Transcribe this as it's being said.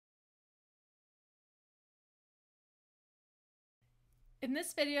In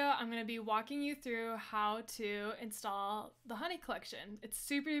this video, I'm going to be walking you through how to install the Honey collection. It's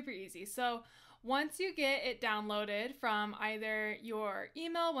super easy. So once you get it downloaded from either your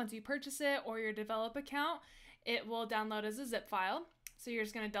email once you purchase it or your develop account, it will download as a zip file. So you're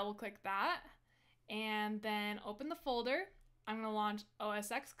just going to double click that and then open the folder. I'm going to launch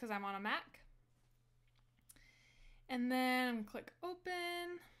OS X because I'm on a Mac. And then I'm going to click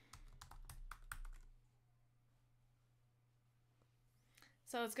open.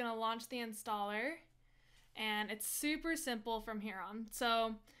 So it's going to launch the installer, and it's super simple from here on.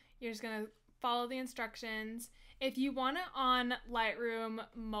 So you're just going to follow the instructions. If you want it on Lightroom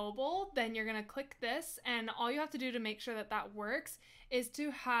mobile, then you're going to click this, and all you have to do to make sure that that works is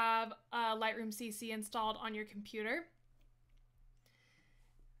to have Lightroom CC installed on your computer.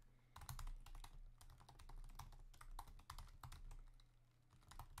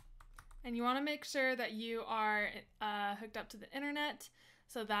 And you want to make sure that you are hooked up to the internet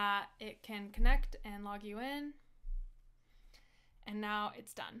so that it can connect and log you in. And now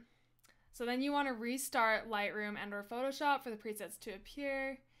it's done. So then you want to restart Lightroom and/or Photoshop for the presets to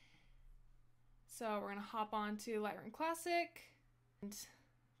appear. So we're going to hop on to Lightroom Classic and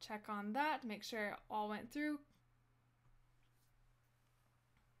check on that to make sure it all went through.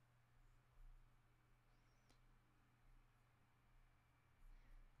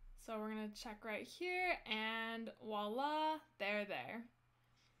 So we're going to check right here, and voila, they're there.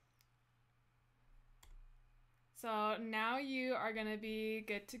 So now you are going to be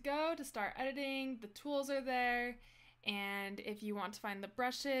good to go to start editing. The tools are there, and if you want to find the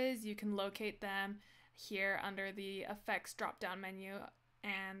brushes, you can locate them here under the effects drop-down menu,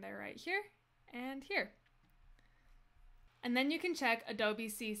 and they're right here and here. And then you can check Adobe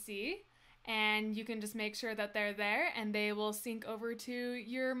CC, and you can just make sure that they're there and they will sync over to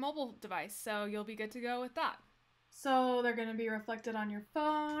your mobile device. So you'll be good to go with that. So they're going to be reflected on your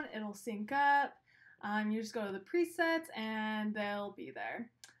phone. It'll sync up. You just go to the presets and they'll be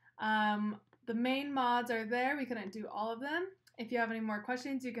there. The main mods are there. We couldn't do all of them. If you have any more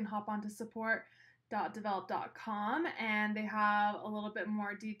questions, you can hop on to support.develop.com, and they have a little bit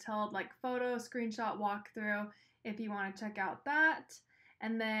more detailed like photo screenshot walkthrough if you want to check out that.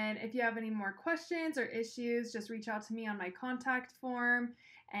 And then if you have any more questions or issues, just reach out to me on my contact form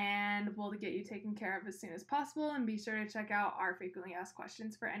and we'll get you taken care of as soon as possible. And be sure to check out our frequently asked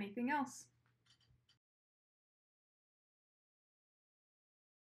questions for anything else.